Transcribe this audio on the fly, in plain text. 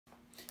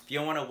If you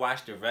don't want to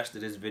watch the rest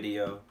of this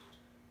video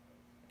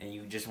and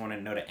you just want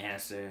to know the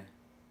answer,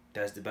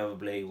 does the bevel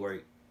blade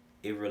work?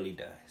 It really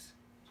does.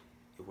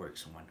 It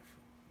works wonderful,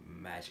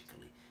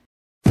 magically.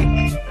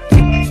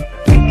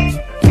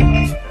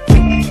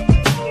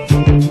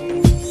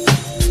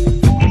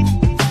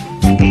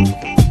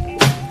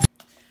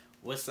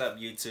 What's up,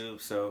 YouTube?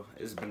 So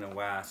it's been a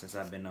while since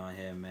I've been on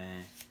here,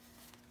 man.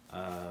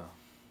 Yeah,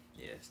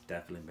 it's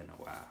definitely been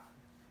a while,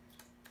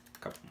 a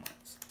couple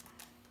months.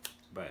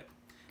 But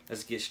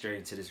let's get straight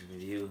into this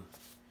review.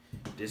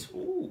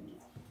 Ooh,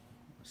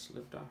 it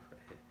slipped off right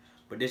here.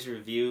 But this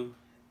review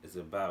is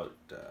about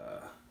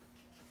the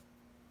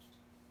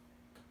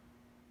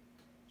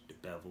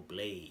Bevel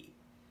Blade.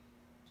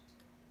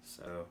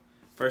 So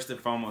first and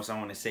foremost, I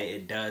want to say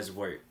it does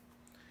work.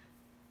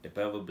 The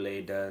Bevel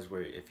Blade does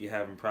work. If you're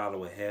having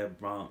problem with hair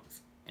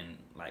bumps and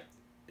like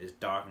it's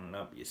darkening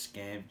up your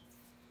skin,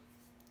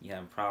 you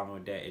have a problem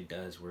with that, it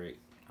does work.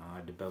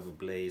 The Bevel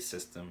Blade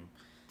system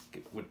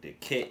with the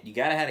kit, you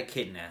gotta have a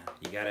kit now.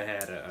 You gotta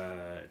have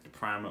the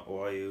primer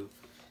oil,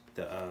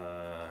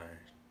 the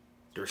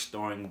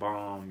restoring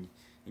balm,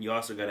 and you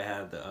also gotta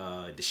have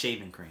the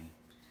shaving cream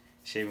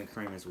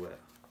as well.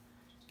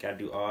 Gotta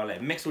do all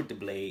that. Mix with the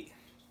blade,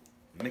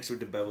 mix with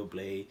the Bevel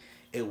Blade.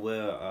 It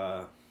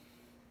will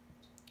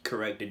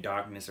correct the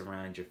darkness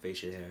around your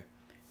facial hair.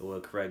 It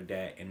will correct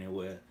that, and it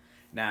will.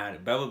 Now, the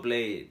Bevel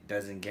Blade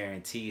doesn't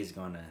guarantee it's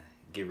gonna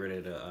get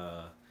rid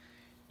of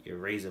your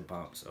razor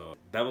bumps. Or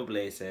Bevel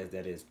Blade says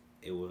that it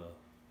will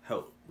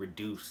help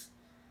reduce,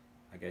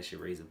 I guess, your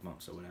razor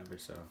bumps or whatever.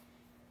 So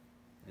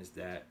it's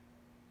that.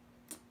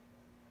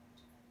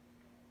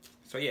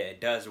 So yeah, it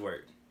does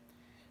work.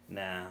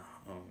 Now,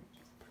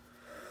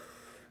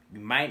 you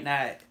might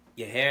not.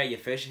 Your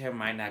facial hair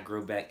might not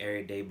grow back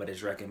every day, but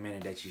it's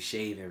recommended that you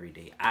shave every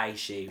day. I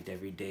shaved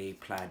every day,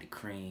 applied the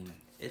cream.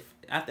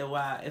 After a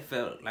while, it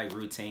felt like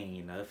routine,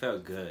 you know. It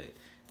felt good.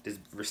 This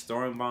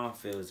restoring balm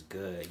feels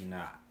good, you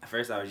know. At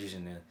first, I was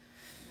using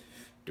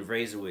the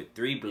razor with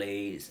 3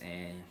 blades,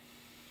 and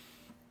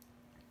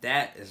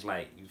that is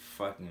like you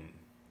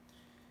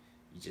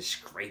just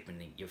scraping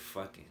it. You're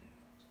fucking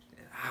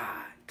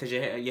because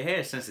your hair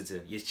is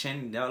sensitive. Your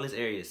chin, all this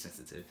area is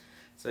sensitive.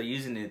 So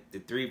using the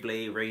 3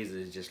 blade razor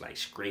is just like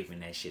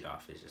scraping that shit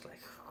off. It's just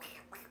like,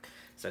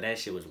 so that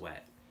shit was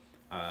whack.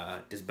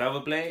 This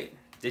Bevel Blade,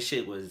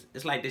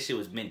 it's like this shit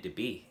was meant to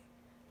be.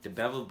 The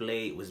Bevel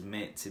Blade was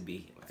meant to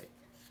be, like,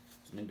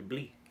 it's meant to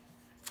bleed.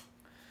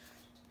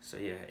 So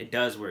yeah, it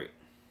does work.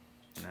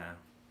 Now,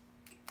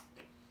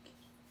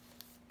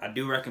 I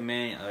do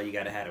recommend you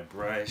gotta have a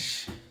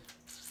brush.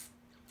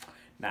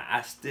 Now,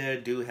 I still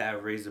do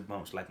have razor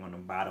bumps like on the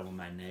bottom of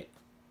my neck.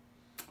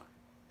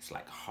 It's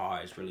like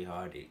hard, it's really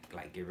hard to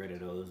like get rid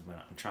of those, but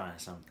I'm trying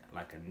something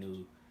like a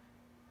new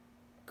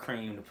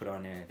cream to put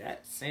on there.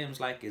 That seems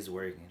like it's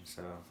working,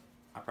 so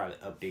I'll probably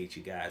update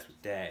you guys with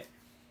that.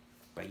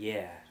 But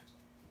yeah,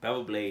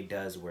 Bevel Blade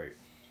does work.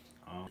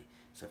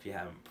 So if you're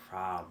having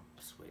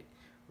problems with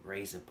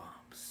razor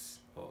bumps,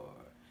 or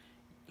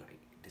like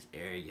this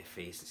area of your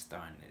face is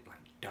starting to like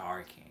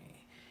darken,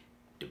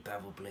 the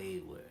Bevel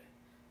Blade will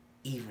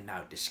even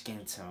out the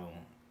skin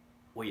tone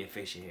where your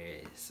facial hair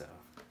is. So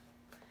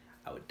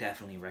I would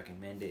definitely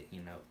recommend it,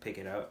 you know, pick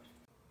it up.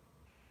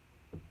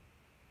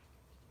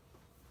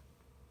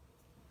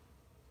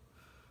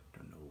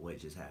 Don't know what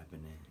just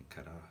happened and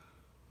cut off,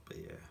 but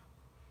yeah.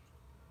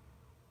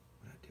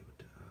 What I did with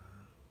the,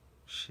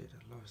 shit,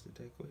 I lost it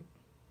that quick.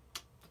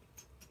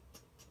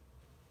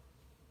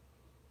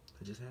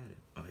 I just had it.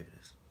 Oh, here it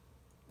is.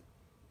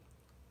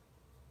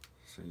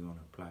 So you want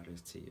to apply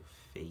this to your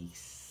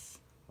face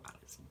while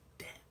it's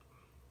damp.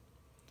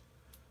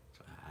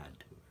 So how I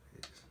do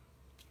it is,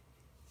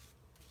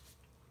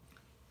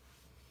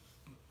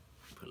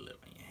 put a little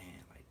in your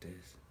hand like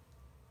this.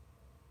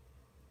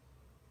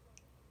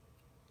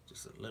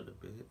 Just a little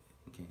bit.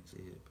 You can't see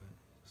it, but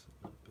just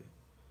a little bit.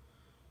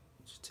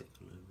 Just take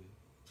a little bit.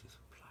 Just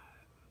apply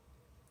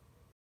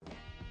it.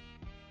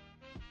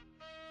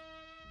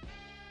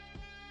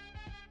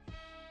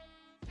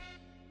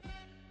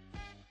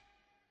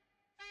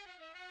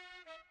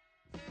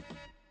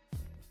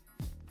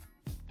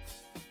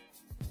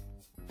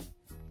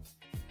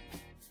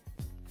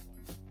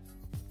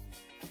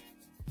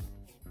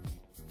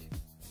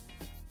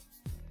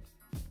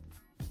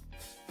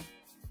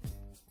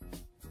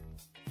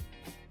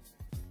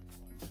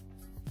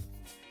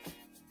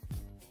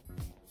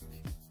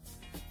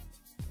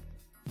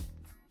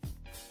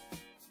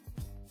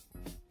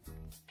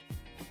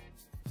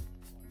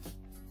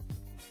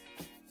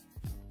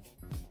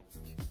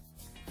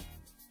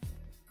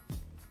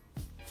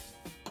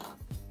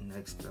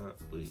 Next up,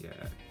 we got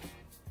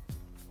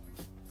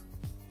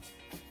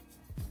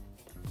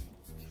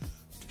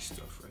this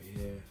stuff right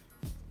here.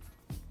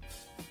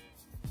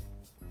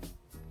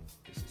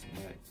 This is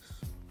next.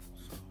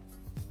 So,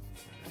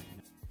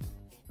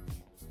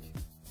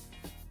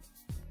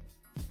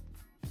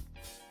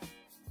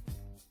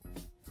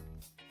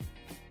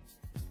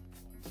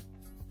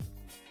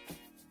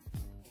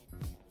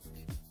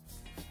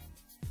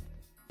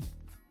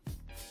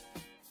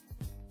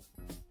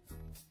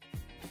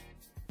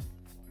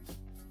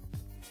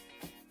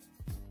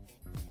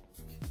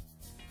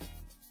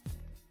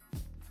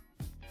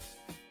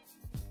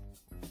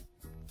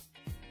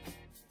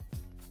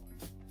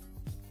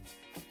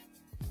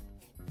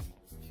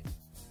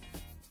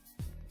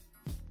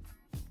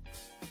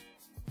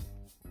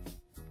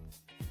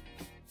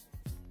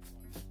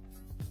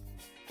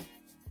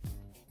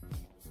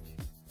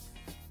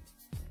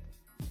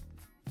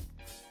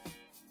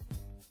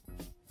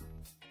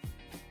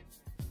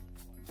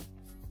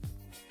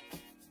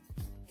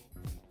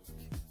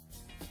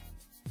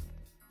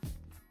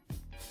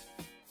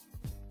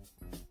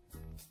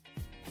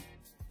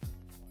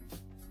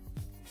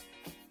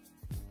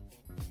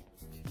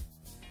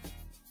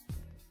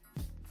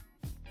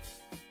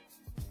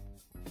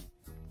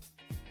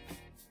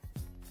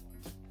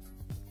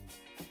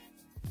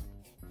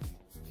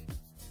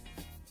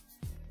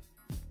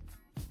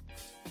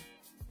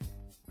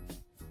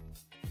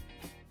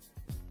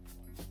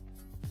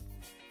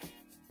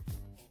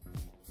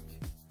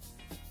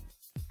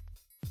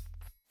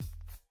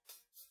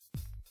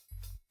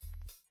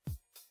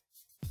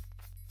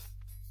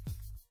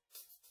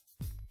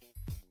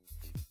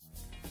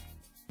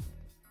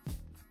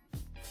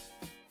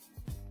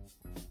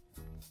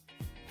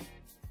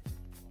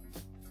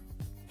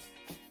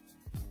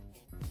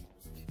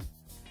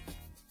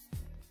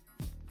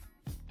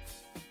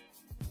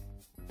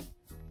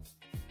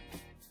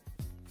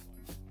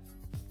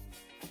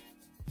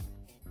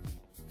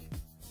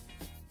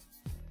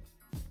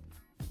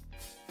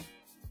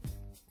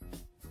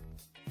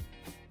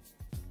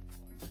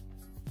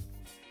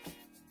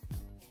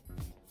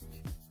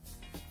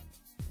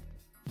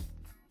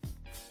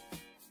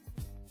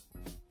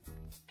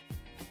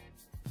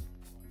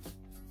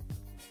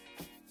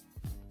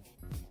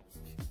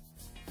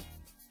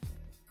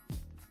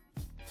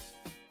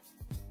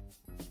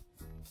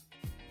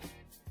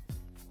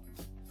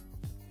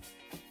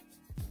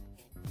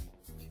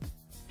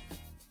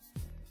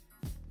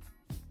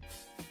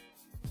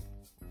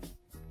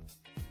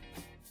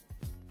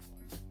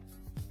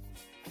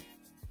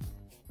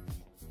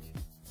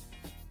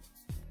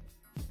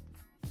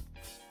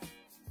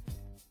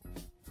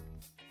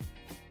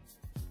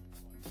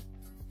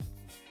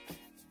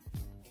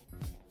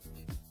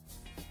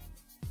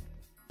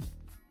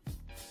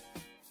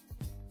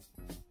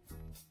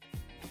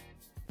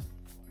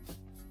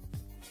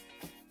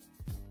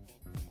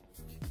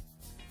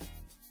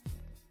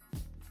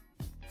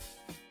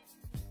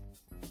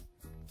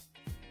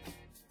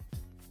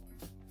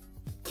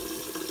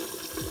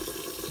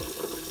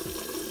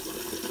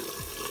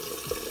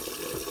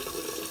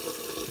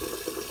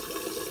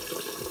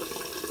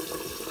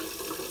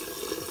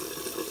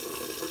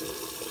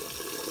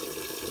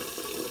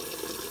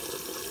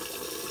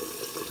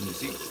 You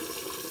see?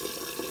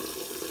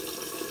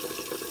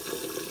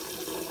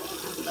 Oh,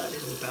 I love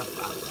this bevel.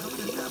 I love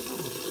the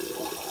bevel.